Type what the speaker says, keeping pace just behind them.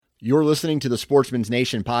You're listening to the Sportsman's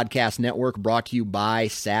Nation Podcast Network, brought to you by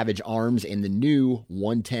Savage Arms and the new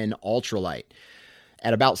 110 Ultralight.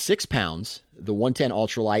 At about 6 pounds, the 110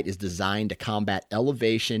 Ultralight is designed to combat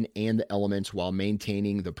elevation and the elements while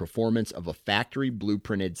maintaining the performance of a factory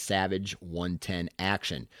blueprinted Savage 110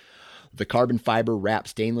 action. The carbon fiber wrapped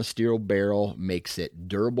stainless steel barrel makes it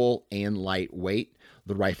durable and lightweight.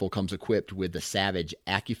 The rifle comes equipped with the Savage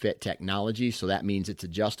AccuFit technology, so that means it's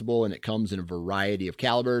adjustable and it comes in a variety of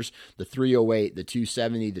calibers. The .308, the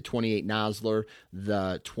 .270, the .28 Nosler,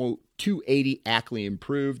 the .280 Ackley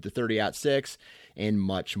Improved, the 30-06, and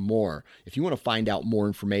much more. If you want to find out more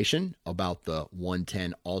information about the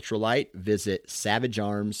 110 Ultralight, visit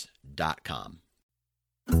savagearms.com.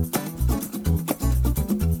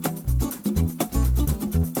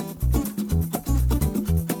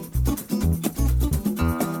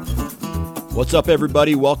 What's up,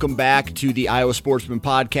 everybody? Welcome back to the Iowa Sportsman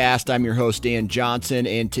Podcast. I'm your host, Dan Johnson,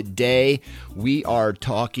 and today we are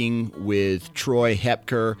talking with Troy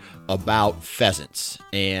Hepker about pheasants.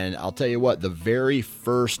 And I'll tell you what, the very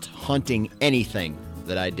first hunting anything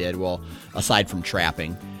that I did, well, aside from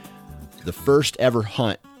trapping, the first ever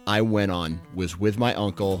hunt I went on was with my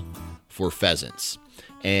uncle for pheasants.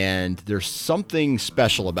 And there's something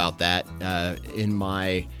special about that in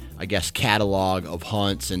my catalog of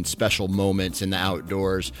hunts and special moments in the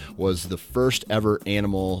outdoors. Was the first ever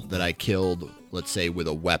animal that I killed, let's say, with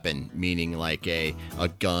a weapon, meaning like a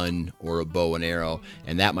gun or a bow and arrow.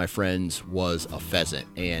 And that, my friends, was a pheasant.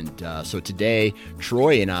 And so today,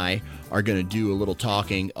 Troy and I are going to do a little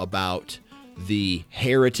talking about the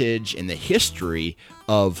heritage and the history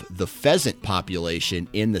of the pheasant population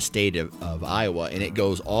in the state of Iowa. And it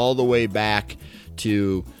goes all the way back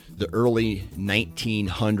to the early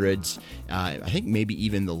 1900s, I think maybe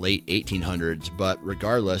even the late 1800s, but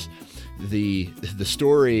regardless, the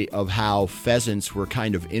story of how pheasants were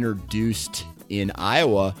kind of introduced in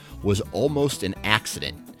Iowa was almost an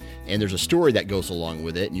accident. And there's a story that goes along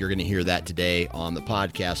with it, and you're going to hear that today on the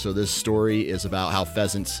podcast. So this story is about how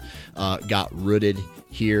pheasants got rooted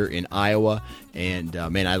here in Iowa. And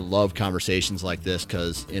man, I love conversations like this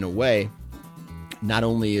because, in a way, not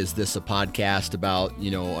only is this a podcast about,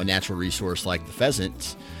 a natural resource like the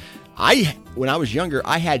pheasants, when I was younger,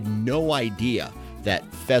 I had no idea that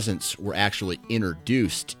pheasants were actually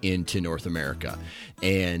introduced into North America.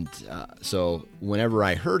 And so whenever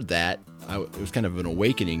I heard that, it was kind of an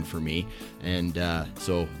awakening for me. And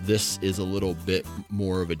so this is a little bit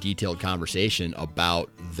more of a detailed conversation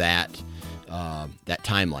about that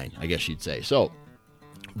timeline, I guess you'd say. So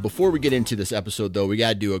before we get into this episode, though, we got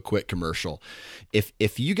to do a quick commercial.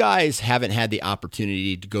 If you guys haven't had the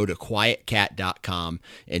opportunity to go to quietcat.com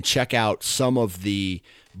and check out some of the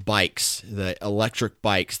bikes, the electric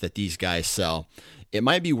bikes that these guys sell, it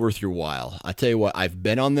might be worth your while. I tell you what, I've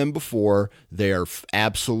been on them before. They are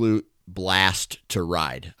absolute blast to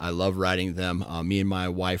ride. I love riding them. Me and my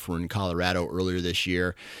wife were in Colorado earlier this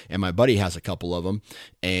year, and my buddy has a couple of them.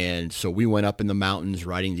 And so we went up in the mountains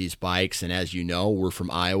riding these bikes. And as you know, we're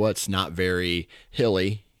from Iowa. It's not very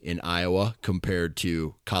hilly in Iowa compared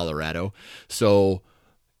to Colorado. So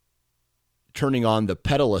turning on the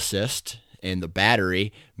pedal assist and the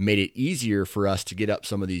battery made it easier for us to get up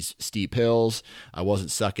some of these steep hills. I wasn't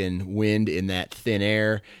sucking wind in that thin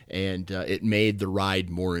air, and it made the ride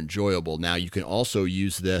more enjoyable. Now, you can also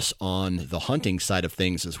use this on the hunting side of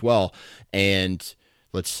things as well. And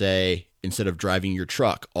let's say instead of driving your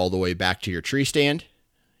truck all the way back to your tree stand,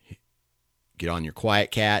 get on your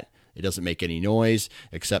QuietCat. It doesn't make any noise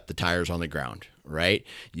except the tires on the ground, right?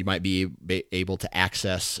 You might be able to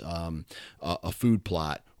access a food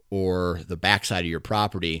plot or the backside of your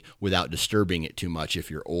property without disturbing it too much. If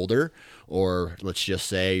you're older, or let's just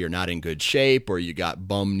say you're not in good shape, or you got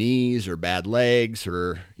bum knees or bad legs,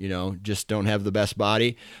 or just don't have the best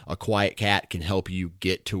body, a QuietCat can help you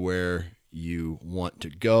get to where you want to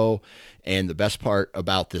go. And the best part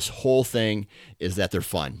about this whole thing is that they're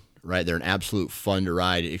fun. Right, they're an absolute fun to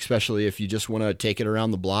ride, especially if you just want to take it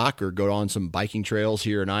around the block or go on some biking trails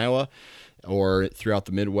here in Iowa or throughout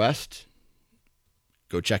the Midwest.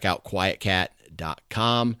 Go check out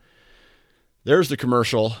quietcat.com. There's the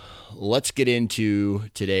commercial. Let's get into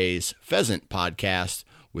today's pheasant podcast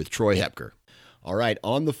with Troy Hepker. All right,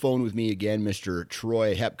 on the phone with me again, Mr.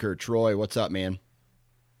 Troy Hepker. Troy, what's up, man?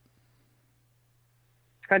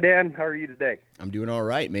 Hi, Dan. How are you today? I'm doing all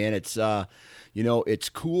right, man. It's it's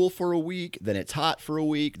cool for a week, then it's hot for a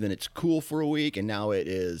week, then it's cool for a week, and now it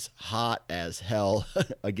is hot as hell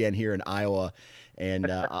again here in Iowa. And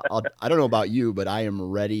I don't know about you, but I am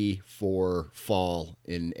ready for fall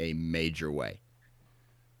in a major way.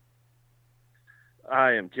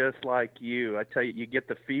 I am just like you. I tell you, you get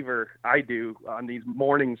the fever. I do on these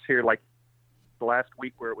mornings here, like the last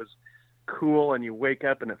week where it was cool and you wake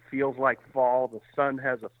up and it feels like fall. The sun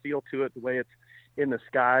has a feel to it, the way it's in the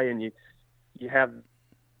sky, and you have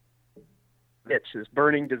this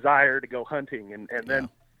burning desire to go hunting. And then,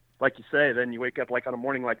 like you say, then you wake up like on a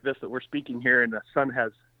morning like this that we're speaking here, and the sun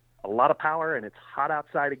has a lot of power and it's hot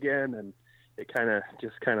outside again, and it kind of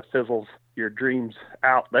fizzles your dreams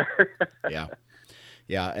out there.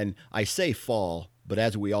 Yeah. And I say fall, but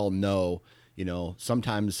as we all know,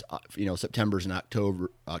 sometimes, September's and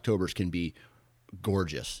October's can be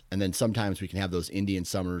gorgeous. And then sometimes we can have those Indian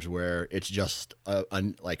summers where it's just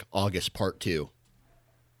like August part 2.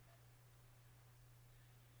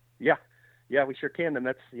 Yeah, we sure can. And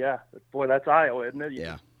that's Iowa, isn't it?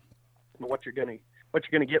 Yeah. What you're going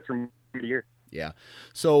to get from year to year. Yeah.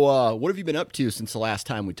 So what have you been up to since the last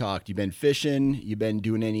time we talked? You been fishing? You been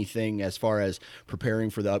doing anything as far as preparing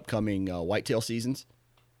for the upcoming whitetail seasons?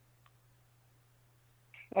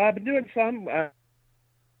 I've been doing some. I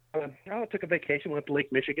took a vacation, went to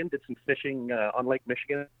Lake Michigan, did some fishing on Lake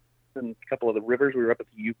Michigan and a couple of the rivers. We were up at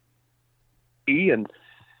the UP and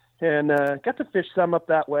got to fish some up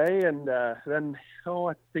that way. And then,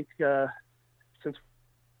 I think since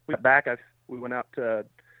we got back, we went out to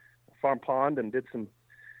Farm Pond and did some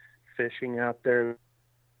fishing out there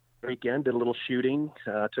weekend, did a little shooting,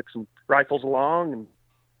 took some rifles along and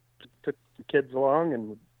took the kids along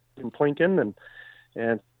and plinking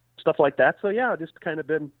and stuff like that. So yeah, just kind of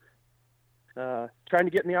been trying to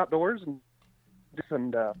get in the outdoors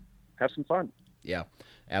and have some fun. Yeah,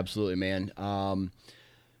 absolutely, man.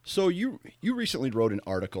 So you recently wrote an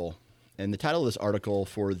article, and the title of this article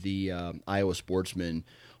for the Iowa Sportsman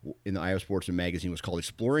in the Iowa Sportsman magazine was called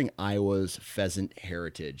 "Exploring Iowa's Pheasant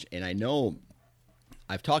Heritage." And I know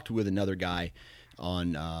I've talked with another guy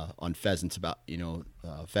on pheasants about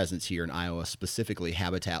pheasants here in Iowa, specifically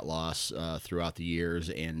habitat loss throughout the years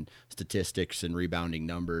and statistics and rebounding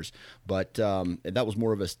numbers. But that was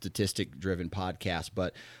more of a statistic-driven podcast.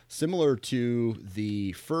 But similar to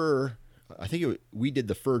the fur, I think we did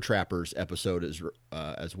the fur trappers episode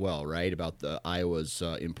as well, right? About the Iowa's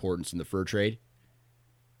importance in the fur trade.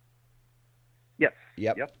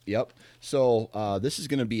 Yep. So this is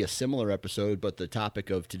going to be a similar episode, but the topic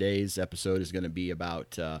of today's episode is going to be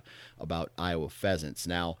about Iowa pheasants.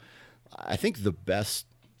 Now, I think the best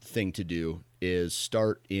thing to do is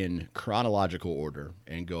start in chronological order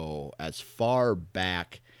and go as far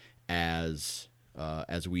back as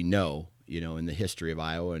we know, in the history of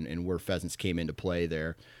Iowa and where pheasants came into play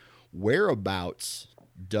there. Whereabouts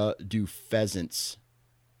do pheasants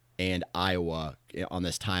and Iowa on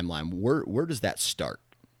this timeline, where does that start?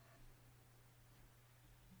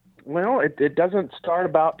 Well, it doesn't start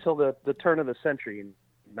about till the turn of the century in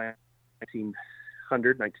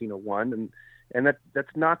 1901, and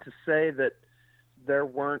that's not to say that there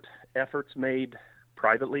weren't efforts made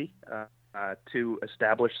privately to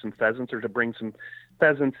establish some pheasants or to bring some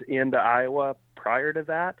pheasants into Iowa prior to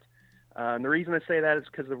that. And the reason I say that is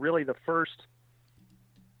because the first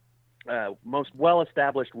most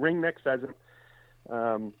well-established ringneck pheasant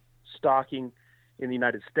stalking in the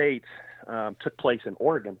United States took place in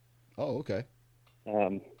Oregon. Oh, okay.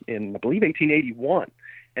 In, I believe, 1881.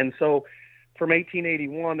 And so from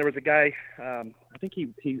 1881, there was a guy, I think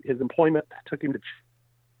his employment took him to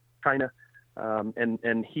China,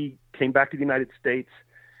 and he came back to the United States,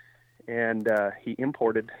 and he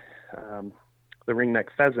imported the ringneck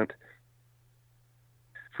pheasant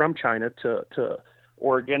from China to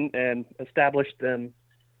Oregon and established them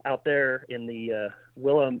out there in the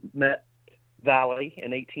Willamette Valley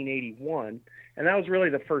in 1881. And that was really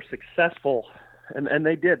the first successful, and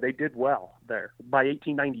they did well there. By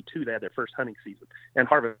 1892, they had their first hunting season and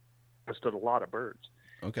harvested a lot of birds.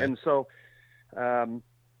 Okay. And so from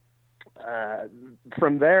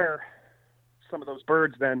there, some of those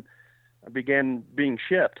birds then began being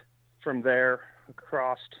shipped from there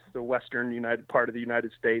across the western part of the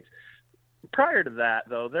United States. Prior to that,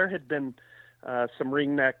 though, there had been some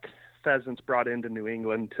ringneck pheasants brought into New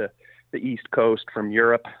England to the East Coast from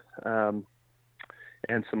Europe, and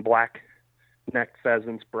some black-necked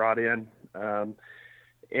pheasants brought in.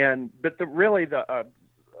 But the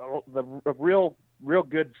real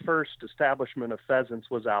good first establishment of pheasants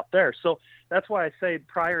was out there. So that's why I say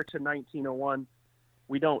prior to 1901,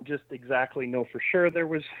 we don't just exactly know for sure. There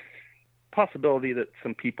was possibility that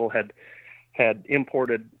some people had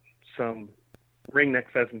imported some ringneck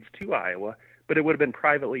pheasants to Iowa, but it would have been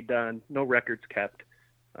privately done, no records kept,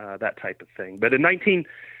 that type of thing. But in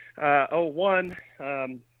 1901,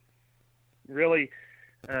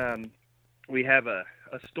 we have a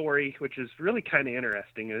a story which is really kind of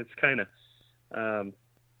interesting, and it's kind of,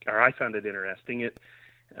 or I found it interesting. It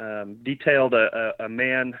detailed a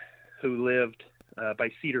man who lived by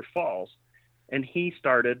Cedar Falls, and he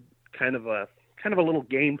started kind of a little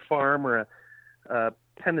game farm or a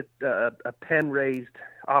pen raised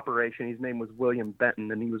operation. His name was William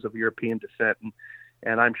Benton, and he was of European descent,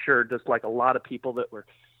 and I'm sure just like a lot of people that were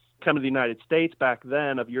coming to the United States back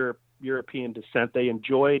then of European descent, they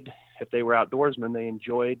enjoyed, if they were outdoorsmen, they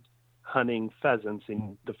enjoyed hunting pheasants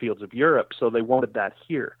in the fields of Europe, so they wanted that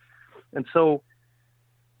here. And so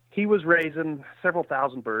he was raising several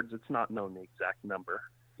thousand birds. It's not known the exact number.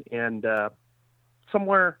 And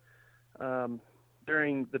somewhere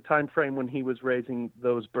during the time frame when he was raising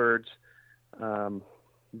those birds, I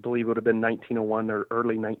believe it would have been 1901 or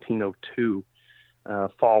early 1902,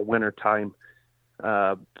 fall, winter time,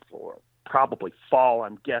 or probably fall,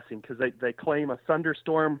 I'm guessing, because they claim a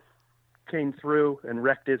thunderstorm came through and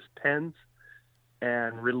wrecked his pens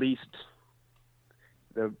and released,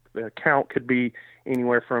 the count could be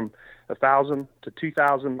anywhere from 1,000 to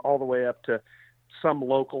 2,000 all the way up to some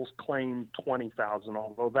locals claim 20,000,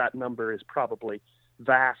 although that number is probably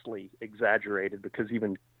vastly exaggerated because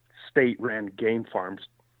even state-ran game farms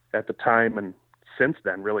at the time and since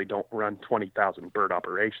then really don't run 20,000 bird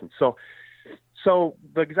operations. So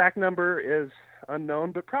the exact number is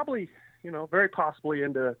unknown, but probably, very possibly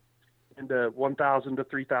into 1,000 to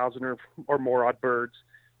 3,000 or more odd birds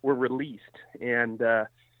were released and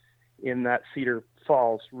in that Cedar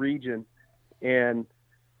Falls region. And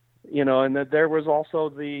and that there was also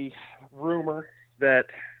the rumor that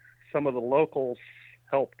some of the locals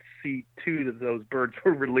helped see to that those birds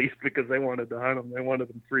were released because they wanted to hunt them. They wanted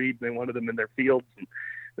them freed. They wanted them in their fields, and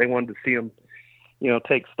they wanted to see them,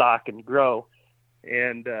 take stock and grow.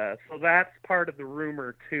 And so that's part of the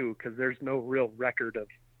rumor too, because there's no real record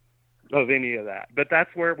of any of that. But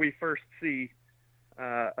that's where we first see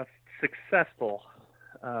a successful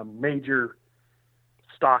major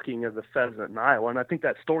stalking of the pheasant in Iowa. And I think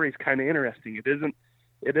that story is kind of interesting.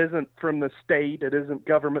 It isn't from the state. It isn't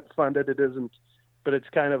government funded. It isn't, but it's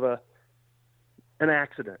kind of an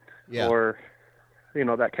accident or,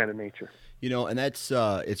 that kind of nature. And that's,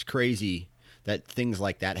 it's crazy that things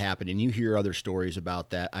like that happen. And you hear other stories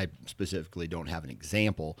about that. I specifically don't have an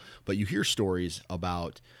example, but you hear stories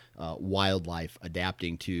about wildlife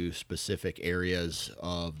adapting to specific areas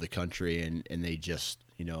of the country, and they just,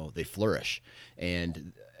 they flourish.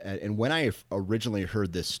 And when I originally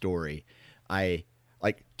heard this story,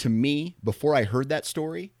 to me, before I heard that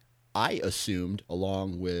story, I assumed,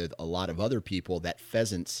 along with a lot of other people, that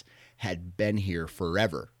pheasants had been here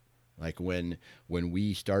forever. Like when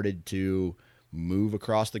we started to move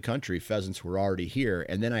across the country, pheasants were already here.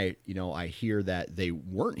 And then I hear that they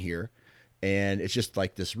weren't here. And it's just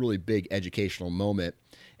like this really big educational moment.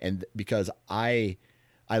 And because I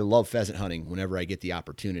love pheasant hunting whenever I get the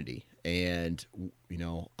opportunity. And,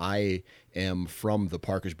 I am from the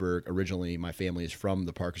Parkersburg. Originally, my family is from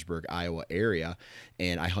the Parkersburg, Iowa area.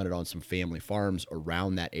 And I hunted on some family farms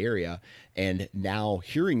around that area. And now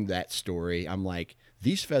hearing that story, I'm like,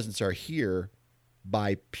 these pheasants are here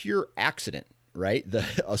by pure accident. Right?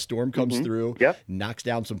 A storm comes through, knocks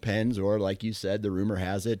down some pens, or like you said, the rumor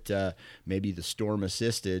has it, maybe the storm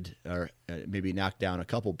assisted or maybe knocked down a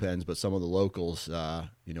couple pens, but some of the locals,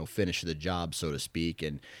 finish the job, so to speak,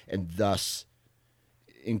 and thus,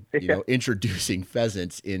 introducing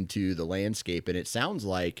pheasants into the landscape. And it sounds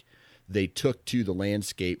like they took to the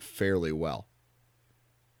landscape fairly well.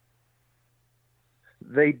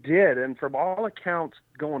 They did. And from all accounts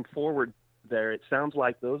going forward there, it sounds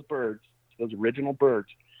like those original birds,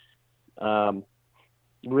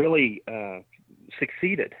 really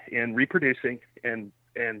succeeded in reproducing and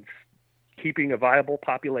keeping a viable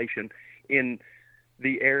population in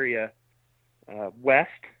the area west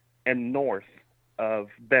and north of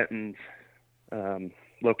Benton's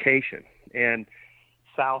location. And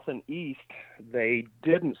south and east, they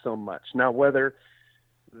didn't so much. Now, whether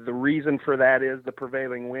the reason for that is the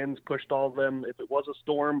prevailing winds pushed all them, if it was a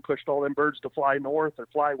storm, pushed all them birds to fly north or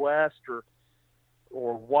fly west or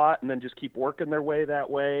what, and then just keep working their way that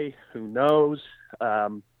way, who knows?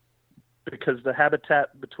 Because the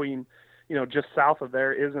habitat between, just south of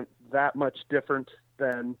there isn't that much different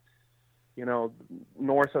than,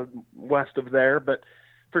 north of west of there. But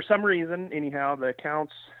for some reason, anyhow, the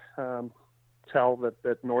accounts tell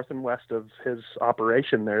that north and west of his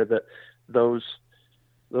operation there, that those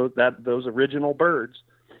original birds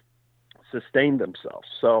sustained themselves.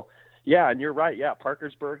 So, yeah, and you're right. Yeah,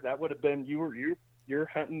 Parkersburg, that would have been, you're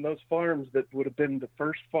hunting those farms that would have been the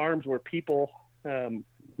first farms where people, in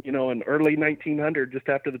early 1900, just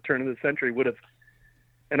after the turn of the century, would have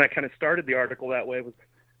and I kind of started the article that way,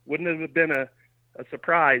 wouldn't it have been a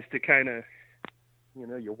surprise to kind of,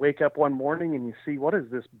 you wake up one morning and you see, what is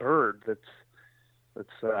this bird that's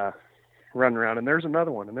running around, and there's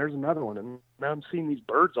another one, and there's another one, and now I'm seeing these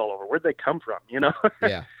birds all over. Where'd they come from?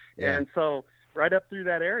 Yeah. And so right up through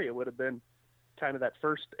that area would have been kind of that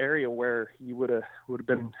first area where you would have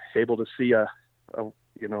been able to see a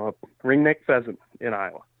ringneck pheasant in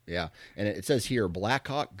Iowa. Yeah, and it says here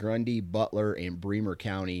Blackhawk, Grundy, Butler, and Bremer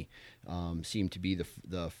County seem to be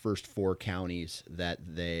the first 4 counties that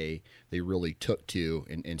they really took to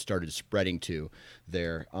and started spreading to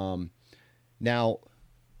there. Now,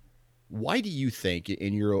 why do you think,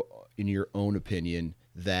 in your own opinion,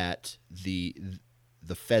 that the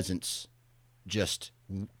pheasants just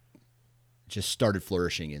started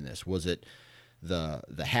flourishing in this? Was it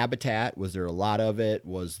the habitat? Was there a lot of it?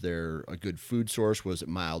 Was there a good food source? Was it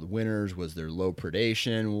mild winters? Was there low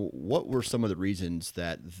predation? What were some of the reasons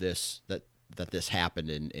that this happened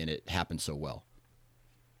and it happened so well?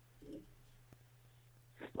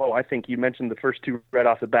 Well, I think you mentioned the first 2 right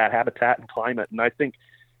off the bat, habitat and climate. And I think,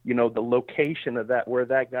 the location of that, where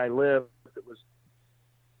that guy lived,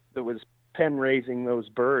 that was pen raising those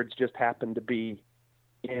birds, just happened to be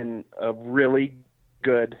in a really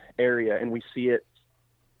good area. And we've seen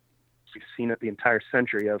it the entire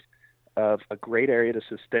century of a great area to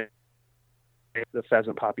sustain the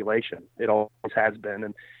pheasant population. It always has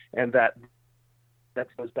been. And that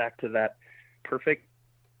goes back to that perfect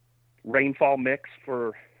rainfall mix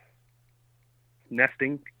for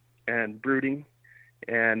nesting and brooding,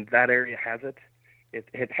 and that area has it.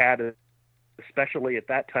 It had, especially at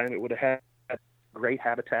that time, it would have had great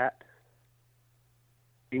habitat,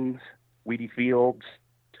 weedy fields,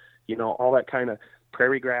 all that kind of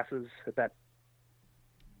prairie grasses at that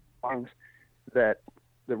farms that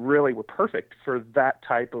really were perfect for that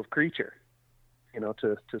type of creature,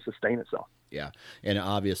 to sustain itself. Yeah, and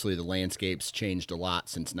obviously the landscape's changed a lot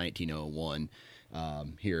since 1901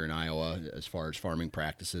 here in Iowa as far as farming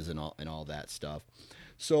practices and all that stuff.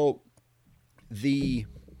 So the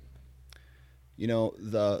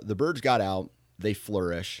birds got out, they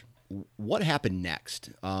flourish. What happened next?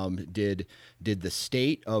 Did the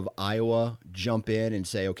state of Iowa jump in and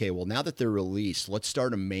say, okay, well, now that they're released, let's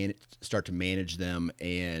start to manage them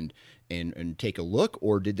and take a look,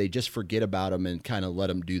 or did they just forget about them and kind of let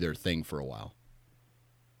them do their thing for a while?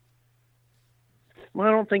 Well,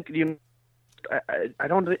 I don't think I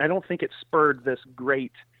don't think it spurred this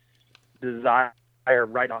great desire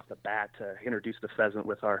right off the bat to introduce the pheasant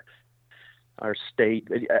with our state,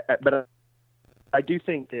 but I do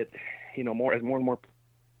think that, more and more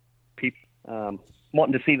people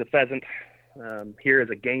wanting to see the pheasant here as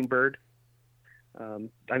a game bird.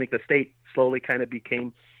 I think the state slowly kind of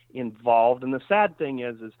became involved, and the sad thing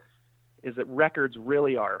is that records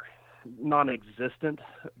really are non-existent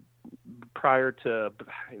prior to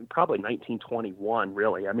probably 1921.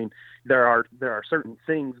 Really, I mean, there are certain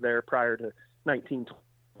things there prior to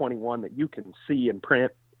 1921 that you can see in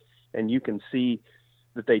print, and you can see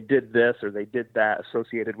that they did this or they did that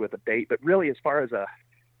associated with a date. But really, as far as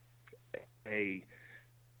a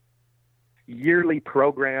yearly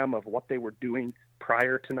program of what they were doing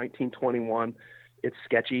prior to 1921, it's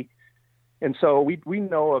sketchy. And so we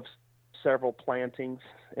know of several plantings,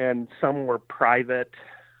 and some were private,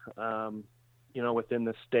 within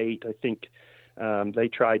the state. I think they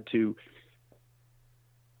tried to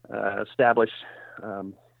establish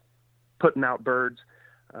putting out birds.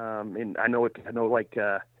 And I know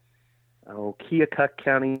Keokuk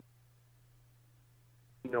County,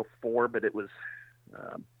 4, but it was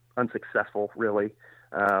unsuccessful, really.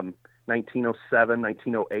 1907,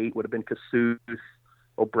 1908 would have been Cassuth,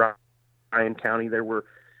 O'Brien County. There were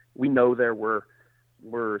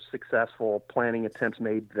successful planting attempts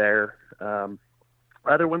made there.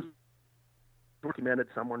 Other ones were documented,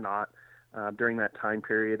 some were not, during that time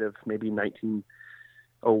period of maybe 1901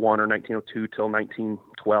 or 1902 till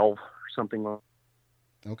 1912 or something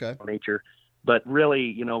like nature. But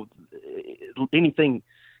really, anything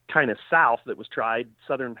kind of south that was tried,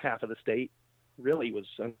 southern half of the state, really was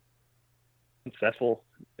successful,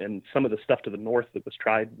 and some of the stuff to the north that was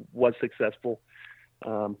tried was successful.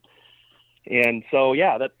 And so,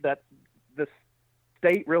 that the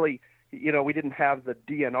state really, we didn't have the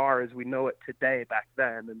DNR as we know it today back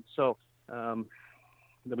then, and so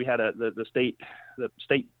we had the state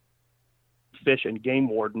fish and game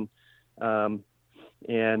warden, and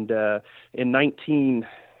in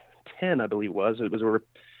 1910, I believe it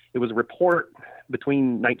was a report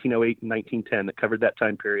between 1908 and 1910 that covered that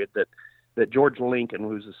time period that George Lincoln,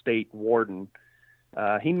 who's the state warden,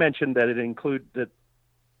 he mentioned that it included that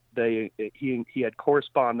he had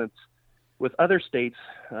correspondence with other states,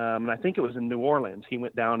 and I think it was in New Orleans. He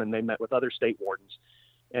went down and they met with other state wardens,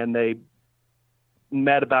 and they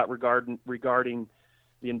met about regarding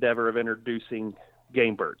the endeavor of introducing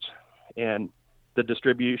game birds and the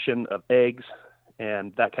distribution of eggs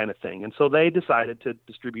and that kind of thing. And so they decided to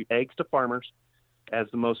distribute eggs to farmers as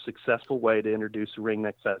the most successful way to introduce a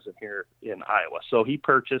ringneck pheasant here in Iowa. So he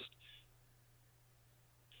purchased,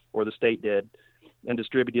 or the state did, and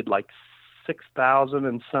distributed like 6,000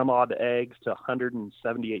 and some odd eggs to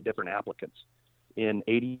 178 different applicants in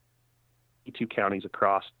 82 counties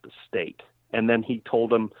across the state. And then he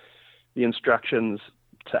told them the instructions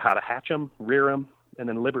to how to hatch them, rear them, and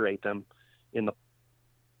then liberate them in the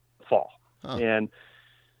fall. Huh. And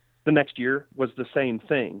the next year was the same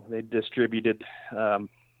thing. They distributed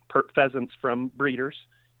pheasants from breeders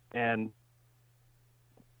and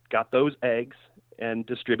got those eggs and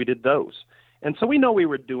distributed those. And so we know we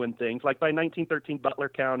were doing things like by 1913, Butler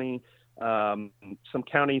County, some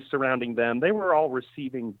counties surrounding them, they were all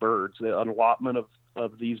receiving birds, an allotment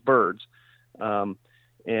of these birds.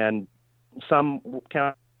 And some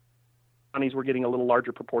counties were getting a little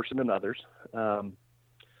larger proportion than others. There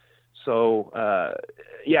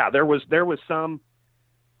was some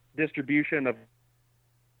distribution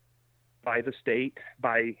by the state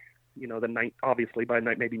by, obviously by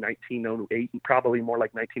maybe 1908, and probably more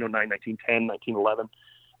like 1909, 1910,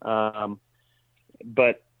 1911.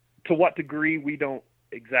 But to what degree, we don't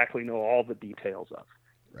exactly know all the details of.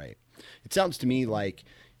 Right. It sounds to me like,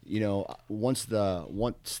 once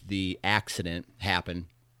the accident happened,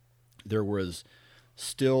 there was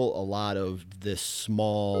still a lot of this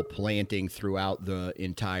small planting throughout the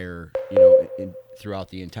entire, throughout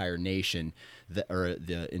the entire nation,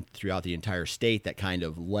 throughout the entire state, that kind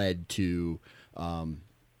of led to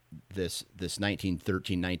this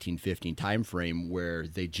 1913, 1915 time frame where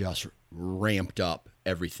they just ramped up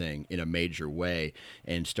everything in a major way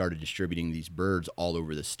and started distributing these birds all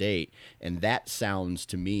over the state. And that sounds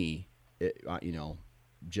to me,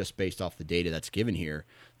 just based off the data that's given here,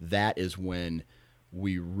 that is when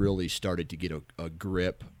we really started to get a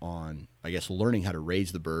grip on, I guess, learning how to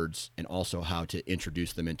raise the birds and also how to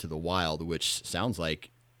introduce them into the wild, which sounds like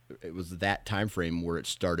it was that time frame where it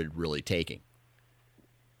started really taking.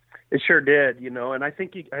 It sure did, and I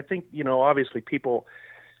think obviously people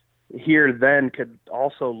here then could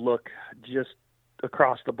also look just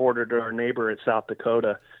across the border to our neighbor in South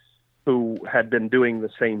Dakota, who had been doing the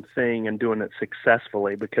same thing and doing it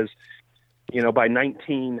successfully, because, by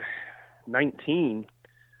 1919,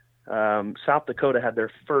 South Dakota had their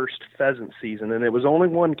first pheasant season, and it was only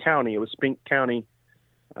one county. It was Spink County,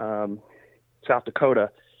 South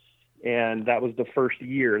Dakota. And that was the first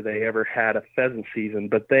year they ever had a pheasant season,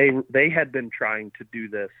 but they had been trying to do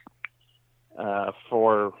this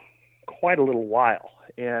for quite a little while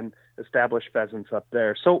and establish pheasants up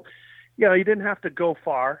there. So, you didn't have to go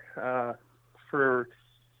far for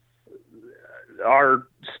our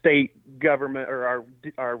state government or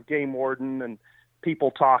our game warden and people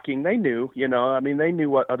talking. They knew, they knew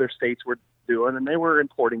what other states were doing, and they were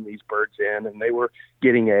importing these birds in, and they were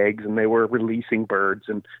getting eggs, and they were releasing birds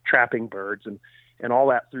and trapping birds and all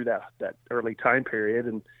that through that early time period.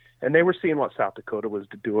 And they were seeing what South Dakota was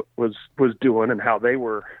doing and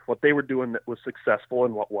what they were doing that was successful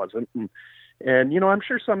and what wasn't. And I'm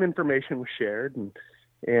sure some information was shared,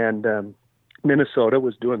 and Minnesota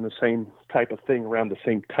was doing the same type of thing around the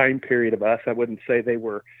same time period of us. I wouldn't say they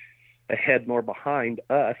were ahead nor behind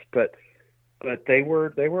us, but they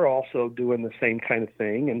were also doing the same kind of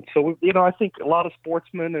thing. And so, I think a lot of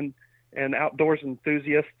sportsmen and outdoors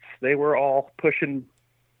enthusiasts, they were all pushing,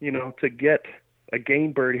 to get a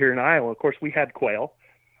game bird here in Iowa. Of course, we had quail.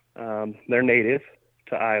 They're native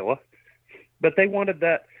to Iowa, but they wanted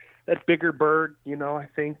that bigger bird, I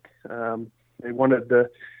think. They wanted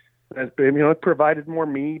it provided more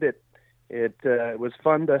meat. It was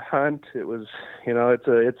fun to hunt. It was,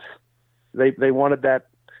 they wanted that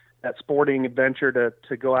sporting adventure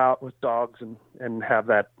to go out with dogs and have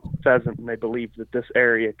that pheasant. And they believed that this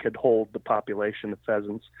area could hold the population of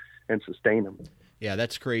pheasants and sustain them. Yeah,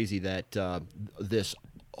 that's crazy that this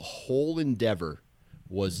whole endeavor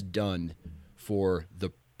was done for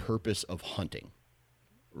the purpose of hunting,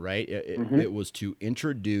 right? It was to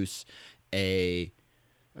introduce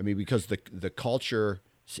because the culture,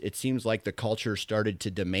 it seems like the culture started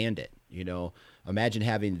to demand it. Imagine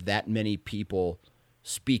having that many people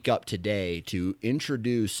speak up today to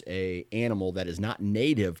introduce a animal that is not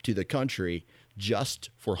native to the country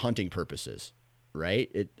just for hunting purposes,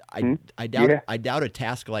 right? I doubt a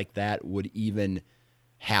task like that would even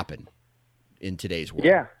happen in today's world.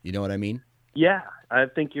 Yeah. You know what I mean? Yeah, I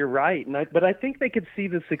think you're right, but I think they could see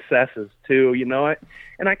the successes too. I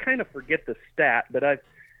kind of forget the stat, but I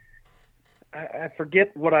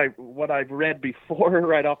forget what I've read before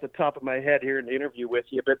right off the top of my head here in the interview with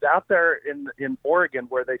you. But out there in Oregon,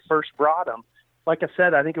 where they first brought them, like I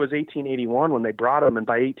said, I think it was 1881 when they brought them, and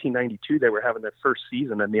by 1892 they were having their first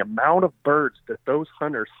season. And the amount of birds that those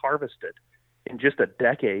hunters harvested in just a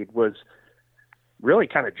decade was really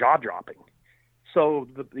kind of jaw-dropping. So,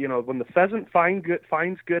 when the pheasant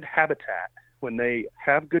finds good habitat, when they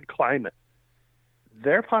have good climate,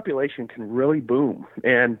 their population can really boom.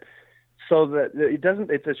 And so that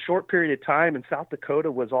it's a short period of time. And South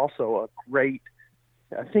Dakota was also a great,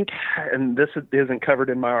 I think, and this isn't covered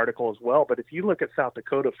in my article as well, but if you look at South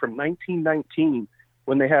Dakota from 1919,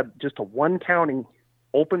 when they had just a one county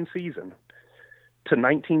open season, to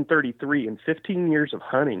 1933, in 15 years of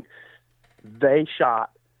hunting, they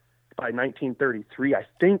shot, by 1933, I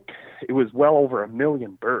think it was well over 1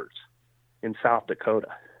 million birds in South Dakota.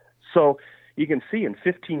 So you can see in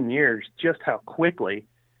 15 years just how quickly,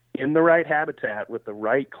 in the right habitat with the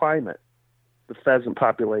right climate, the pheasant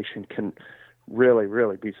population can really,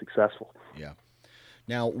 really be successful. Yeah.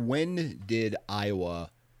 Now, when did Iowa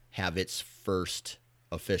have its first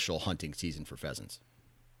official hunting season for pheasants?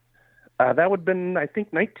 That would have been, I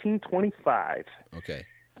think, 1925. Okay.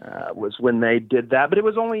 Was when they did that. But it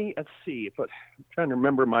was only, I'm trying to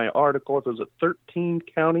remember my article, it was 13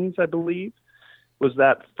 counties, I believe, was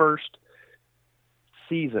that first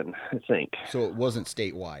season, I think. So it wasn't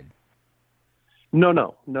statewide?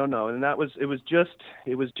 No. And it was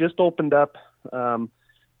just opened up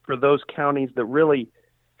for those counties that really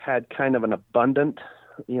had kind of an abundant,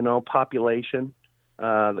 population,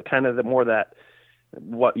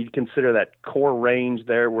 what you'd consider that core range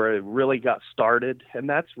there where it really got started. And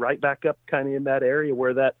that's right back up kind of in that area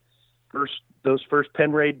where those first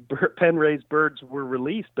pen-raised birds were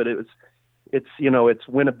released. But it's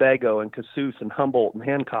Winnebago and Cassuth and Humboldt and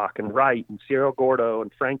Hancock and Wright and Cerro Gordo and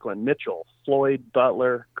Franklin, Mitchell, Floyd,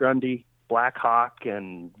 Butler, Grundy, Black Hawk,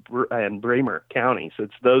 and Bramer counties. So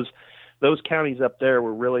it's those counties up there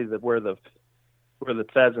were really where the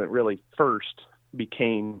pheasant really first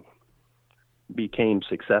became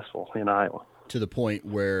successful in Iowa, to the point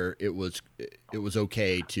where it was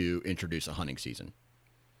okay to introduce a hunting season.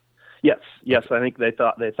 Yes. I think they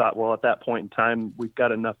thought, well, at that point in time, we've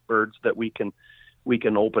got enough birds that we can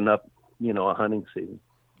open up, a hunting season.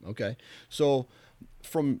 Okay. So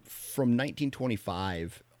from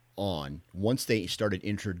 1925 on, once they started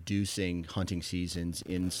introducing hunting seasons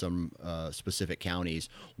in some specific counties,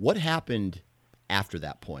 what happened after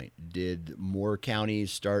that point? Did the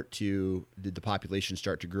population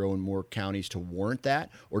start to grow in more counties to warrant that,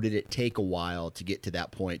 or did it take a while to get to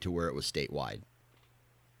that point to where it was statewide?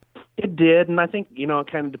 It did, and I think it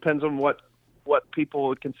kind of depends on what people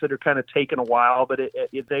would consider kind of taking a while, but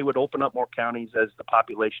they would open up more counties as the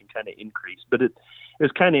population kind of increased. But it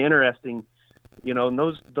was kind of interesting, in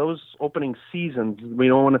those opening seasons. We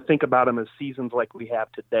don't want to think about them as seasons like we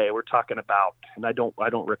have today. We're talking about, and I don't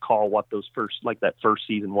recall what that first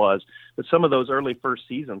season was, but some of those early first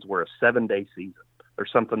seasons were a 7-day season or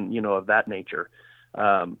something, of that nature,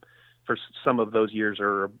 for some of those years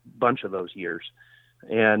or a bunch of those years.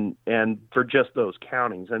 And for just those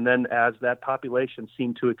counties. And then as that population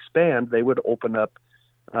seemed to expand, they would open up,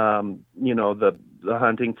 the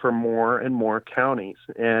hunting for more and more counties.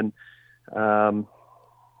 And I'm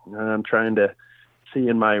trying to see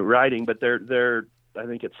in my writing, but I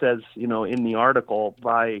think it says, in the article,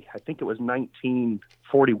 by, I think it was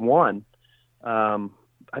 1941, I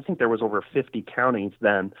think there was over 50 counties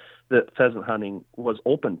then that pheasant hunting was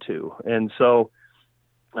open to. And so,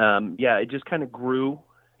 it just kind of grew,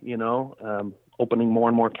 opening more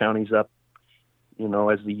and more counties up,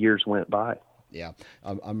 as the years went by. Yeah.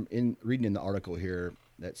 I'm reading in the article here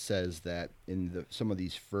that says that in some of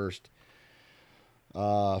these first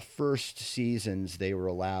seasons, they were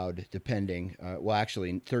allowed, depending, actually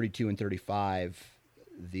in 32 and 35,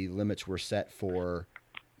 the limits were set for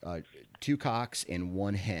 2 cocks and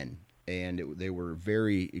 1 hen. And they were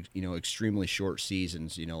very, extremely short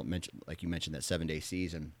seasons, like you mentioned, that 7-day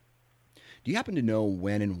season. Do you happen to know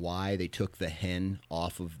when and why they took the hen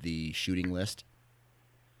off of the shooting list?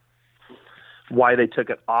 Why they took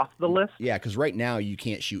it off the list? Yeah, because right now you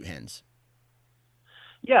can't shoot hens.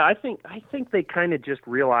 Yeah, I think they kind of just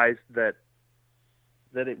realized that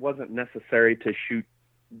it wasn't necessary to shoot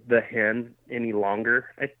the hen any longer.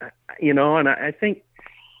 And I think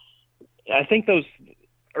those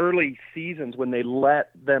early seasons when they let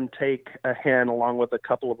them take a hen along with a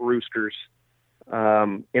couple of roosters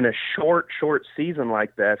in a short season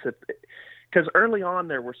like this, because early on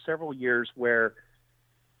there were several years where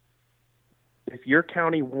if your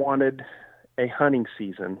county wanted a hunting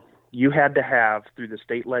season, you had to have, through the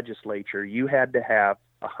state legislature, you had to have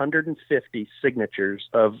 150 signatures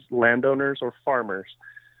of landowners or farmers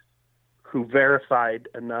who verified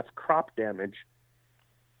enough crop damage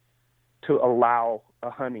to allow a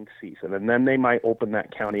hunting season. And then they might open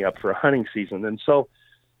that county up for a hunting season. And so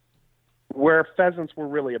where pheasants were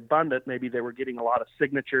really abundant, maybe they were getting a lot of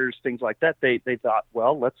signatures, things like that. They thought,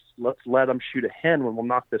 well, let's let them shoot a hen when we'll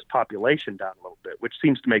knock this population down a little bit, which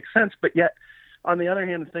seems to make sense. But yet, on the other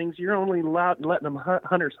hand of things, you're only letting them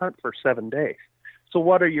hunters hunt for 7 days. So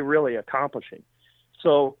what are you really accomplishing?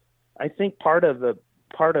 So I think part of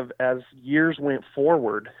as years went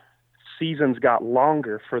forward, seasons got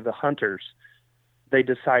longer for the hunters. They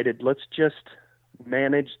decided, let's just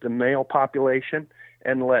manage the male population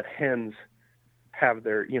and let hens have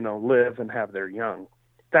their, live and have their young.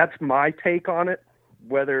 That's my take on it.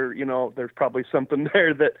 Whether, there's probably something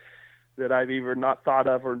there that I've either not thought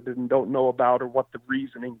of or don't know about, or what the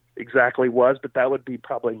reasoning exactly was, but that would be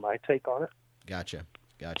probably my take on it. Gotcha.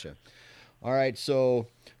 All right. So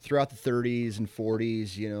throughout the 30s and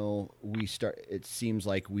 40s, it seems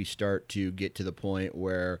like we start to get to the point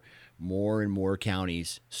where more and more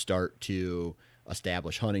counties start to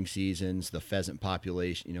establish hunting seasons. The pheasant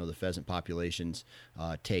populations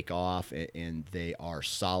take off, and they are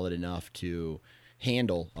solid enough to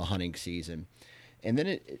handle a hunting season. And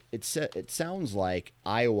then it sounds like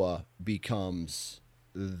Iowa becomes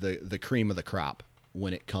the cream of the crop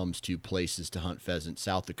when it comes to places to hunt pheasant.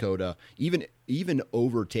 South Dakota, even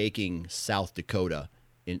overtaking South Dakota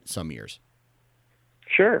in some years.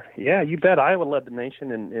 Sure. Yeah, you bet. Iowa led the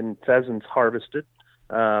nation in pheasants harvested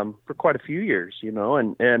for quite a few years,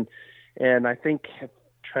 and I think,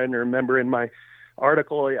 trying to remember in my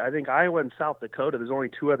article, I think Iowa and South Dakota, there's only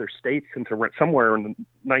two other states somewhere in the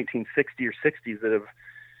 1960s or 60s that have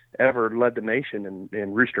ever led the nation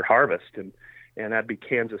in rooster harvest, and that'd be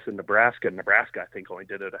Kansas and Nebraska. Nebraska, I think, only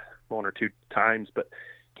did it one or two times, but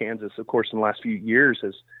Kansas, of course, in the last few years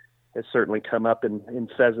has certainly come up in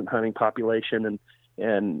pheasant hunting population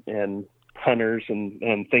and hunters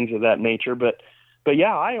and things of that nature. But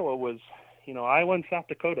yeah, Iowa was, Iowa and South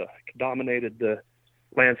Dakota dominated the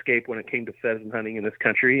landscape when it came to pheasant hunting in this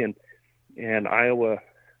country, and Iowa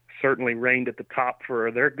certainly reigned at the top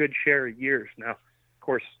for their good share of years. Now, of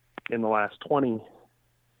course, in the last 20,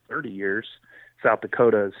 30 years, South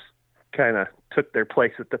Dakota's kind of took their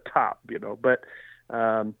place at the top, but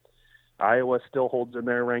Iowa still holds in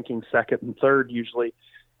there, ranking second and third usually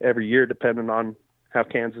every year, depending on how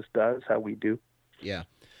Kansas does, how we do. Yeah.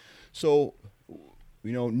 So,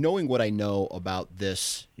 knowing what I know about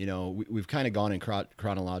this, we've kind of gone in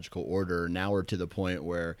chronological order. Now we're to the point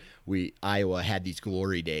where Iowa had these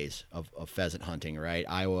glory days of pheasant hunting, right?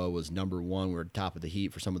 Iowa was number one. We were top of the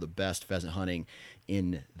heap for some of the best pheasant hunting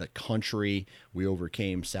in the country. We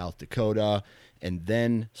overcame South Dakota. And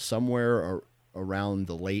then somewhere around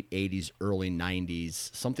the late 80s, early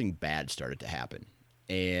 90s, something bad started to happen.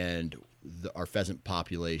 And our pheasant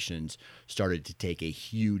populations started to take a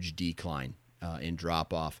huge decline in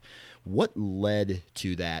drop off. What led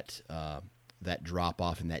to that drop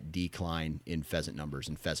off and that decline in pheasant numbers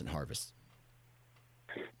and pheasant harvests?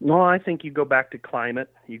 Well, I think you go back to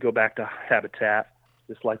climate, you go back to habitat,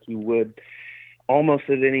 just like you would almost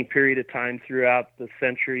at any period of time throughout the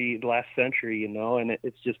last century, and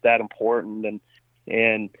it's just that important.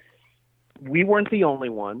 And we weren't the only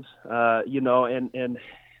ones, and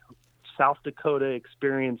South Dakota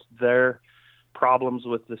experienced their problems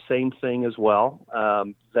with the same thing as well.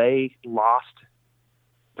 They lost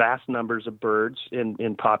vast numbers of birds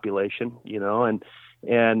in population, and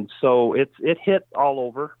so it hit all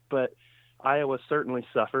over, but Iowa certainly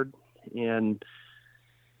suffered. And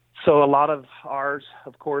so a lot of ours,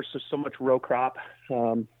 of course, there's so much row crop,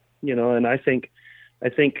 and I think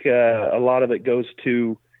a lot of it goes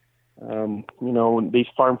to, these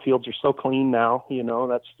farm fields are so clean now,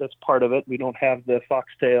 that's part of it. We don't have the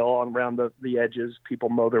foxtail around the edges. People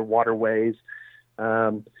mow their waterways.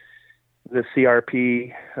 The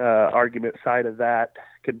CRP argument side of that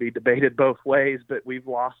could be debated both ways, but we've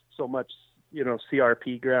lost so much,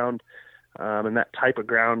 CRP ground and that type of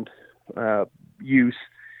ground use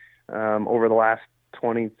over the last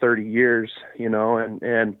 20, 30 years,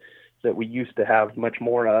 and that we used to have much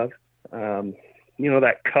more of.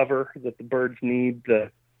 That cover that the birds need,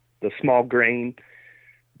 the small grain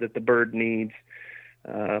that the bird needs,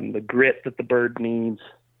 the grit that the bird needs,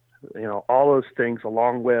 all those things,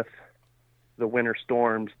 along with the winter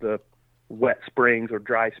storms, the wet springs or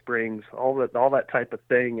dry springs, all that type of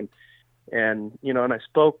thing. And I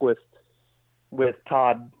spoke with with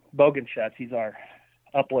Todd Bogenschutz. He's our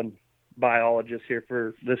upland biologist here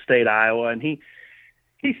for the state of Iowa, and he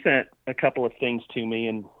sent a couple of things to me,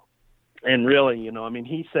 and really,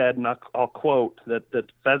 he said, and I'll quote, that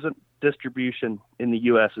pheasant distribution in the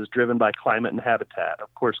U.S. is driven by climate and habitat.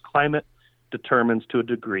 Of course, climate determines to a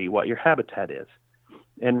degree what your habitat is,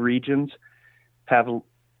 and regions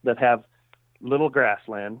that have little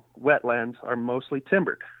grassland, wetlands, are mostly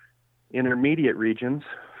timbered. Intermediate regions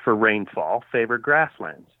for rainfall favor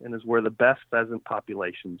grasslands and is where the best pheasant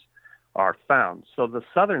populations are found. So the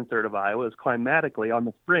southern third of Iowa is climatically on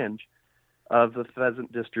the fringe of the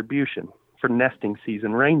pheasant distribution for nesting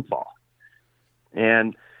season rainfall.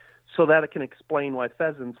 And so that it can explain why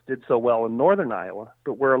pheasants did so well in northern Iowa,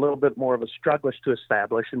 but were a little bit more of a strugglish to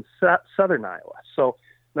establish in southern Iowa. So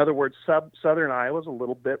in other words, southern Iowa is a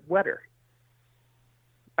little bit wetter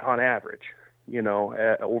on average,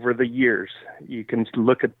 over the years. You can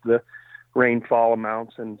look at the rainfall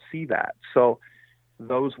amounts and see that. So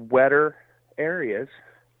those wetter areas,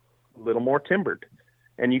 a little more timbered.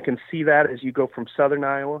 And you can see that as you go from southern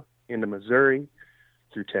Iowa into Missouri,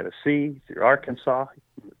 through Tennessee, through Arkansas.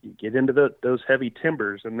 You get into those heavy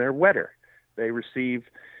timbers, and they're wetter. They receive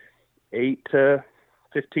 8 to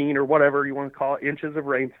 15 or whatever you want to call it, inches of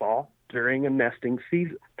rainfall during a nesting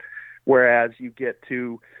season. Whereas you get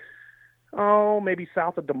to, maybe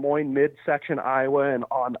south of Des Moines, midsection Iowa, and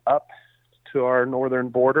on up to our northern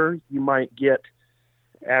border, you might get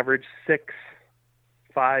average 6,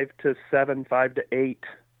 5 to 7, 5 to 8,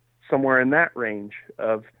 somewhere in that range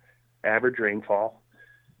of average rainfall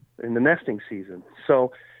in the nesting season.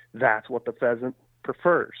 So that's what the pheasant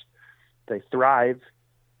prefers. They thrive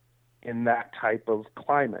in that type of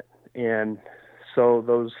climate. And so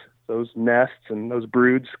those nests and those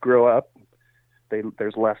broods grow up.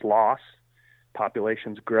 There's less loss.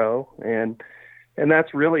 Populations grow. And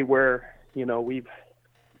that's really where, we've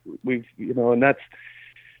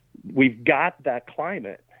got that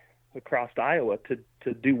climate across Iowa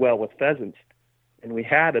to do well with pheasants. And we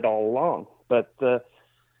had it all along. But I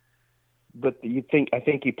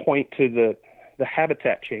think you point to the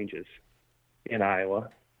habitat changes in Iowa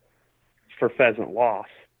for pheasant loss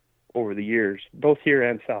over the years, both here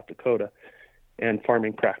and South Dakota, and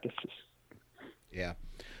farming practices. Yeah.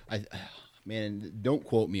 Man, don't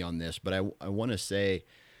quote me on this, but I want to say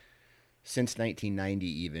since 1990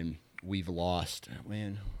 even, we've lost,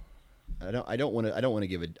 man, I don't want to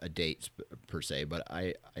give a date per se, but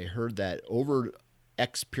I heard that over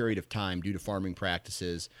X period of time, due to farming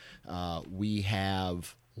practices, we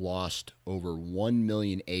have lost over 1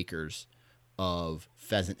 million acres of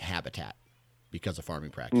pheasant habitat because of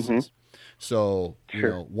farming practices. Mm-hmm. So,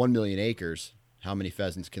 sure. 1 million acres, how many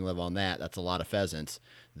pheasants can live on that? That's a lot of pheasants.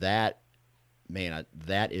 That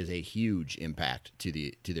is a huge impact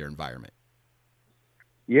to their environment.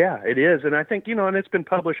 Yeah, it is. And I think, and it's been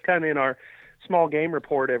published kind of in our small game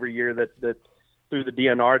report every year that through the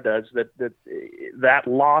DNR does, that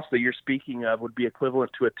loss that you're speaking of would be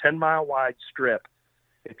equivalent to a 10-mile wide strip.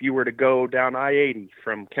 If you were to go down I-80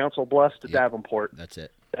 from Council Bluffs to Davenport, that's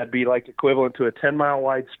it. That'd be like equivalent to a 10-mile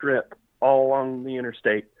wide strip all along the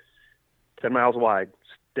interstate, 10 miles wide,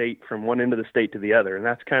 state from one end of the state to the other. And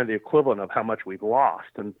that's kind of the equivalent of how much we've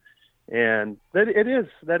lost. And that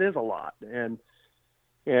is a lot. And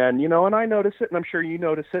and I notice it, and I'm sure you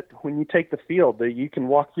notice it when you take the field. You can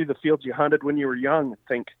walk through the fields you hunted when you were young and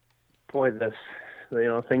think, boy,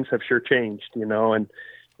 things have sure changed, and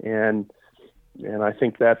I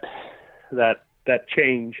think that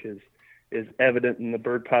change is evident in the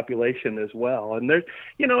bird population as well. And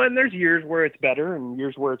there's years where it's better and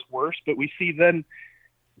years where it's worse, but we see then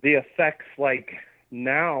the effects, like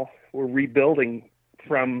now we're rebuilding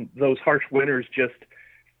from those harsh winters just,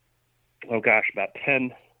 about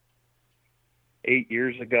 8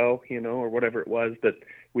 years ago, or whatever it was, that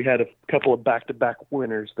we had a couple of back-to-back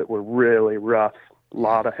winters that were really rough, a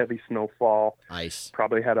lot of heavy snowfall, ice,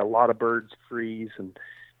 probably had a lot of birds freeze,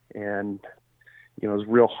 and it was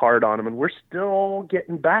real hard on them. And we're still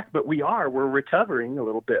getting back, but we're recovering a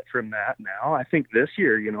little bit from that now. I think this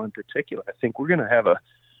year, in particular, I think we're going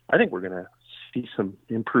to see some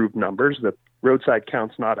improved numbers. The roadside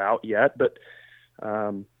count's not out yet, but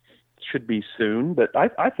should be soon. But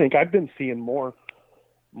I think I've been seeing more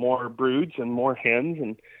broods and more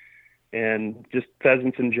hens and just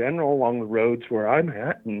pheasants in general along the roads where I'm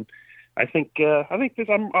at. And I think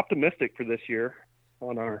I'm optimistic for this year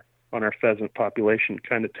on our pheasant population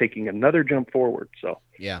kind of taking another jump forward. So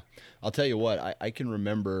yeah, I'll tell you what, I can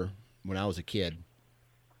remember when I was a kid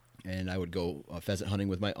and I would go pheasant hunting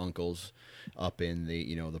with my uncles up in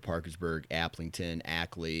the the Parkersburg, Applington,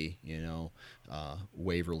 Ackley,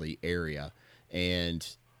 Waverly area. and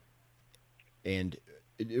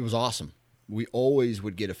it was awesome. We always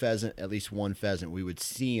would get a pheasant, at least one pheasant. We would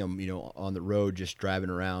see them, on the road, just driving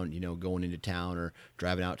around, going into town or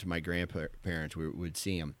driving out to my grandparents. We would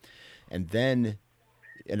see them, and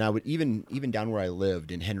I would even down where I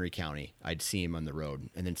lived in Henry County, I'd see him on the road.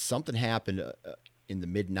 And then something happened in the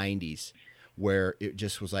mid '90s where it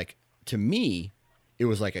just was like, to me, it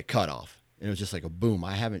was like a cutoff, and it was just like a boom.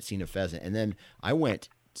 I haven't seen a pheasant, and then I went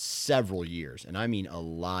several years, and I mean a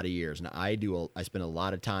lot of years. And I spend a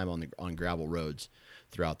lot of time on gravel roads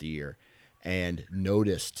throughout the year, and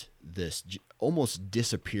noticed this almost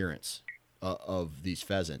disappearance of these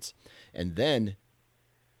pheasants. And then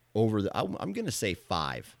I'm going to say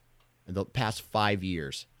in the past 5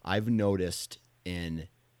 years, I've noticed in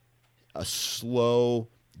a slow,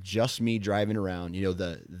 just me driving around,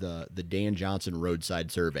 the Dan Johnson roadside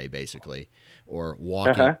survey, basically, or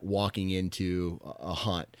walking into a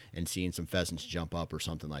hunt and seeing some pheasants jump up or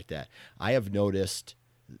something like that. I have noticed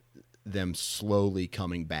them slowly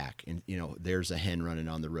coming back, and there's a hen running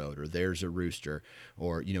on the road, or there's a rooster,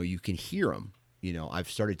 or you can hear them. I've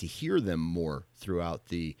started to hear them more throughout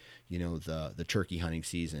the turkey hunting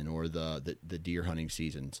season or the deer hunting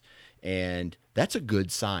seasons, and that's a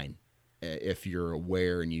good sign if you're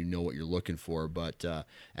aware and you know what you're looking for. But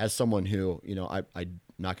as someone who, I'm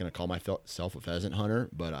not going to call myself a pheasant hunter,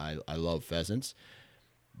 but I love pheasants.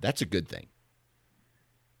 That's a good thing.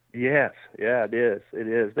 Yes. Yeah, it is. It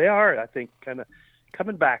is. They are, I think, kind of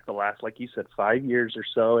coming back the last, like you said, 5 years or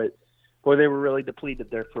so. They were really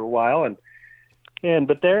depleted there for a while,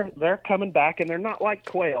 but they're coming back, and they're not like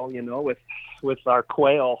quail, with our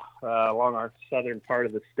quail along our southern part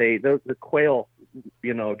of the state. The quail,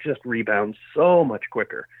 just rebounds so much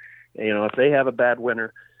quicker. If they have a bad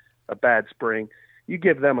winter, a bad spring, you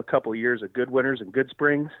give them a couple of years of good winters and good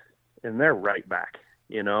springs, and they're right back.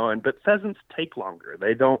 But pheasants take longer.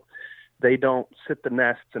 They don't sit the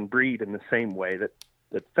nests and breed in the same way that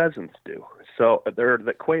pheasants do. So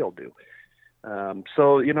that quail do.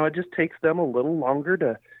 It just takes them a little longer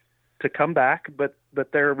to come back, but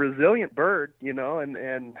they're a resilient bird,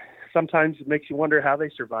 and sometimes it makes you wonder how they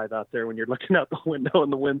survive out there when you're looking out the window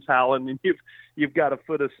and the wind's howling and you've got a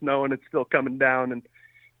foot of snow and it's still coming down,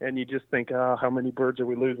 and you just think, oh, how many birds are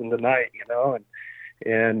we losing tonight,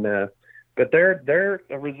 but they're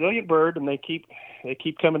a resilient bird, and they keep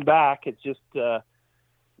coming back. It's just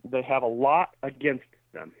they have a lot against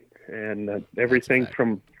them, and everything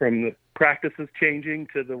from the practices changing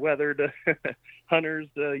to the weather to hunters,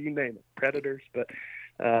 you name it, predators. But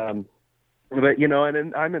and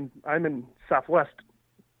I'm in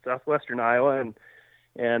southwestern Iowa,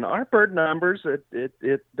 and our bird numbers,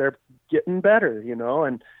 they're getting better,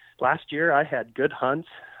 and last year I had good hunts.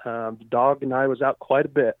 The dog and I was out quite a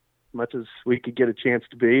bit, much as we could get a chance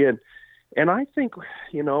to be. And I think,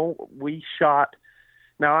 we shot,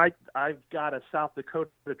 now I've got a South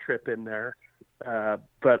Dakota trip in there,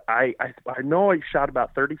 but I know I shot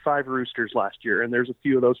about 35 roosters last year, and there's a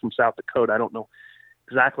few of those from South Dakota. I don't know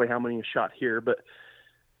exactly how many I shot here, but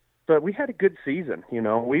we had a good season.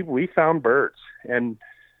 We found birds, and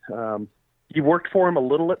you worked for them a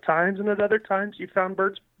little at times, and at other times you found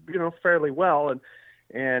birds, fairly well.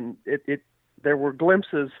 And there were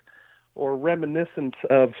glimpses or reminiscence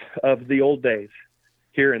of the old days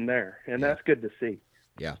here and there, and that's good to see.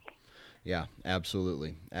 Yeah,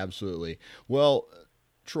 absolutely. Well,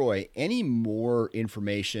 Troy, any more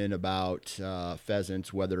information about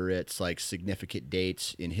pheasants, whether it's like significant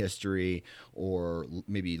dates in history or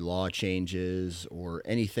maybe law changes or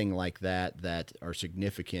anything like that are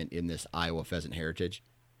significant in this Iowa pheasant heritage?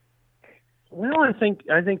 Well, I think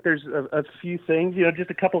there's a few things.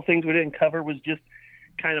 Just a couple of things we didn't cover was just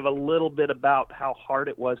kind of a little bit about how hard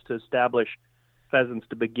it was to establish pheasants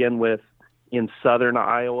to begin with in southern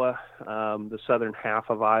Iowa, the southern half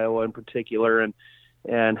of Iowa in particular, and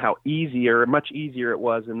how much easier it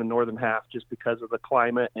was in the northern half just because of the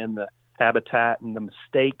climate and the habitat and the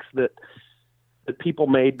mistakes that people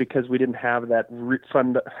made because we didn't have that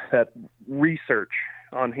research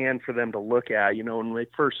on hand for them to look at.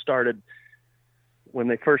 When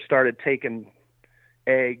they first started taking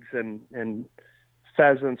eggs and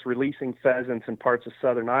pheasants, releasing pheasants in parts of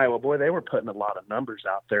southern Iowa, boy, they were putting a lot of numbers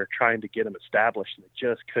out there trying to get them established, and they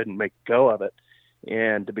just couldn't make go of it.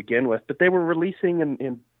 And to begin with, but they were releasing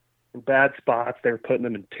in bad spots. They were putting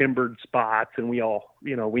them in timbered spots, and we all,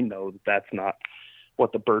 we know that that's not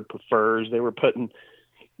what the bird prefers. They were putting,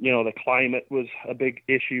 the climate was a big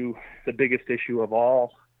issue, the biggest issue of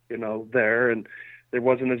all, there, and there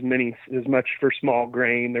wasn't as much for small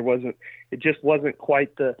grain. It just wasn't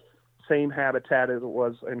quite the same habitat as it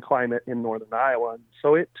was in climate in northern Iowa.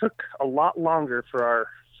 So it took a lot longer for our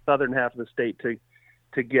southern half of the state to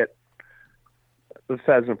get the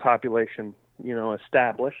pheasant population,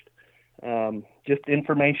 established. Just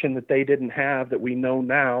information that they didn't have that we know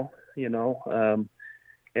now, and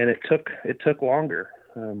it took longer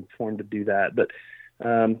for them to do that. But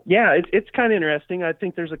it's kind of interesting. I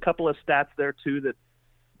think there's a couple of stats there too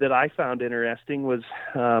that I found interesting. Was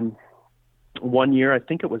one year, I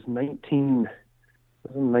think it was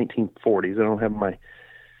 1940s. I don't have my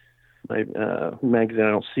magazine.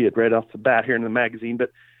 I don't see it right off the bat here in the magazine,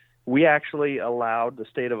 but we actually allowed the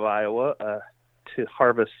state of Iowa to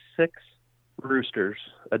harvest 6 roosters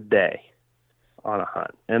a day on a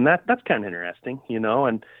hunt, and that's kind of interesting,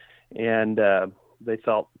 and they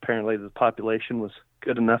felt apparently the population was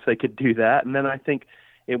good enough they could do that. And then I think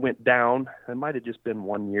it went down. It might have just been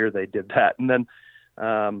 1 year they did that, and then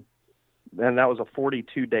that was a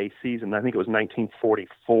 42-day season. I think it was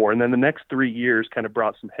 1944, and then the next 3 years kind of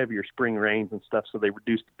brought some heavier spring rains and stuff, so they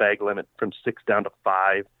reduced the bag limit from 6 down to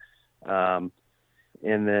 5.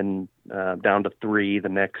 And then down to 3 the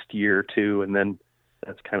next year or two, and then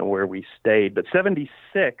that's kind of where we stayed. But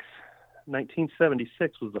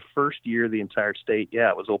 1976 was the first year the entire state,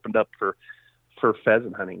 it was opened up for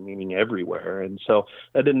pheasant hunting, meaning everywhere. And so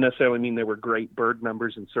that didn't necessarily mean there were great bird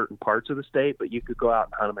numbers in certain parts of the state, but you could go out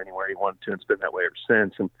and hunt them anywhere you wanted to, and it's been that way ever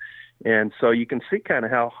since. And so you can see kind of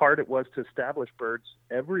how hard it was to establish birds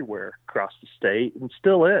everywhere across the state, and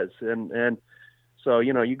still is. And so,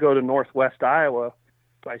 you go to northwest Iowa,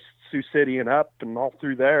 by Sioux City and up and all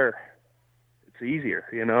through there, it's easier,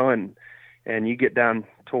 and you get down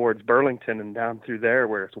towards Burlington and down through there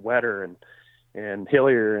where it's wetter and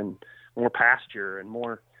hillier and more pasture and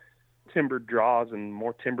more timbered draws and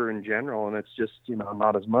more timber in general, and it's just,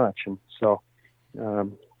 not as much. And so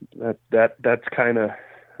that's kind of,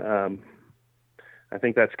 I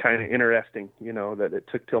think that's kind of interesting, that it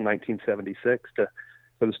took till 1976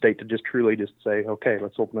 for the state to just truly just say, okay,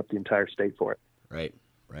 let's open up the entire state for it. Right.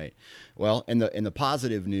 Well, and the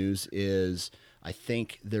positive news is I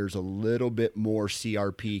think there's a little bit more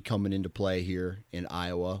CRP coming into play here in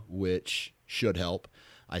Iowa, which should help.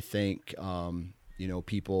 I think,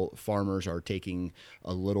 farmers are taking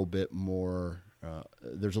a little bit more,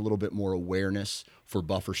 there's a little bit more awareness for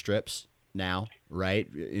buffer strips now, right,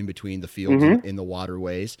 in between the fields and in the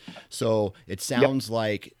waterways. So it sounds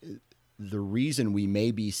like the reason we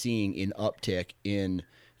may be seeing an uptick in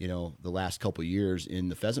the last couple of years in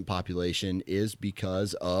the pheasant population is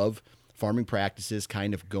because of farming practices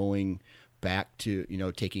kind of going back to,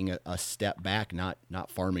 taking a step back, not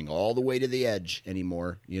farming all the way to the edge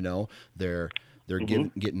anymore. They're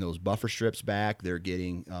getting those buffer strips back. They're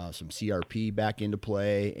getting some CRP back into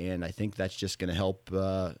play. And I think that's just going to help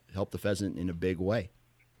the pheasant in a big way.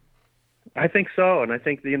 I think so. And I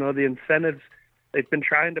think, the incentives, they've been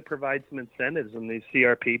trying to provide some incentives in these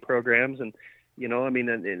CRP programs. And,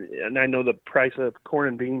 and I know the price of corn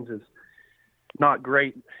and beans is not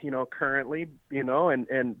great, currently,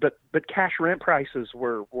 but cash rent prices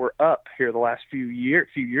were up here the last few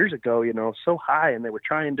years ago, so high, and they were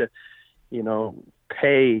trying to,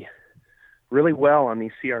 pay really well on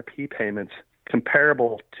these CRP payments,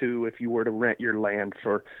 comparable to if you were to rent your land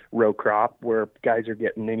for row crop, where guys are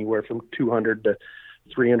getting anywhere from $200 to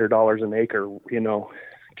 $300 an acre,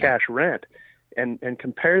 cash rent. And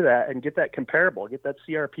compare that and get that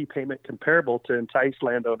CRP payment comparable to entice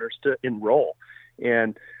landowners to enroll.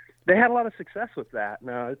 And they had a lot of success with that.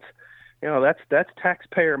 Now it's, that's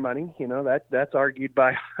taxpayer money, that's argued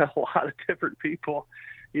by a lot of different people,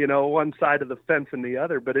 one side of the fence and the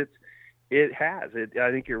other, but I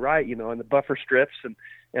think you're right, and the buffer strips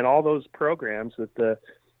and all those programs that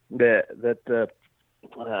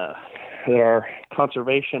our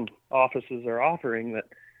conservation offices are offering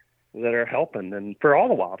that are helping, and for all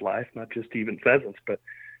the wildlife, not just even pheasants. But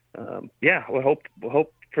we'll hope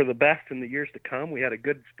for the best in the years to come. We had a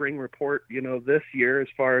good spring report, this year as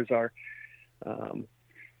far as our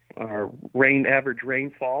average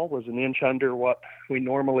rainfall was an inch under what we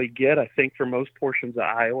normally get, I think, for most portions of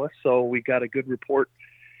Iowa. So we got a good report,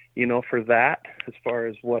 for that as far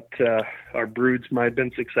as what our broods might have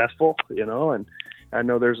been successful, and I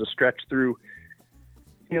know there's a stretch through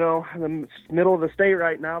in the middle of the state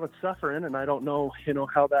right now that's suffering, and I don't know,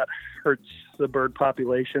 how that hurts the bird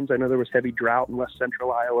populations. I know there was heavy drought in west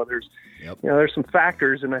central Iowa. There's, there's some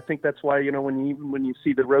factors, and I think that's why, when you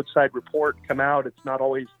see the roadside report come out, it's not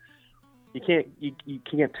always, you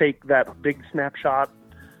can't take that big snapshot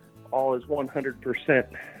all as 100%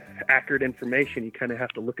 accurate information. You kind of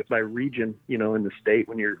have to look at by region, in the state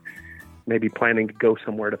when you're maybe planning to go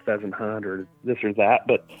somewhere to pheasant hunt or this or that.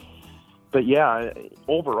 But yeah,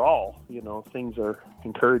 overall, things are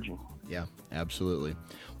encouraging. Yeah, absolutely.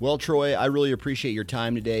 Well, Troy, I really appreciate your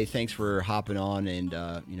time today. Thanks for hopping on and,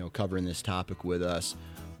 covering this topic with us.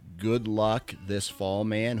 Good luck this fall,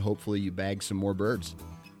 man. Hopefully you bag some more birds.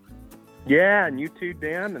 Yeah, and you too,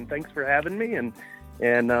 Dan, and thanks for having me,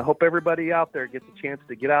 and hope everybody out there gets a chance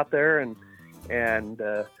to get out there and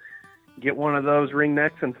get one of those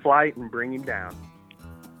ringnecks in flight and bring him down.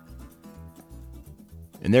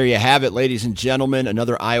 And there you have it, ladies and gentlemen,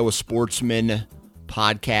 another Iowa Sportsman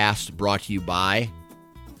podcast brought to you by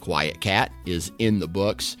QuietKat is in the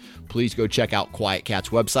books. Please go check out QuietKat's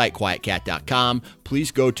website, quietkat.com.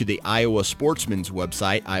 Please go to the Iowa Sportsman's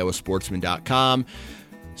website, iowasportsman.com.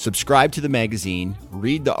 Subscribe to the magazine,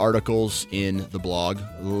 read the articles in the blog,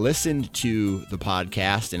 listen to the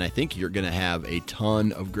podcast, and I think you're going to have a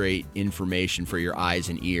ton of great information for your eyes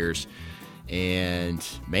and ears. And,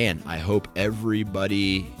 man, I hope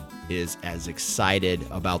everybody is as excited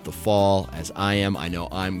about the fall as I am. I know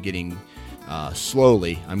I'm getting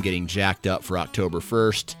I'm getting jacked up for October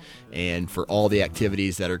 1st and for all the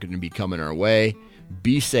activities that are going to be coming our way.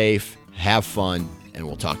 Be safe, have fun, and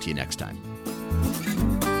we'll talk to you next time.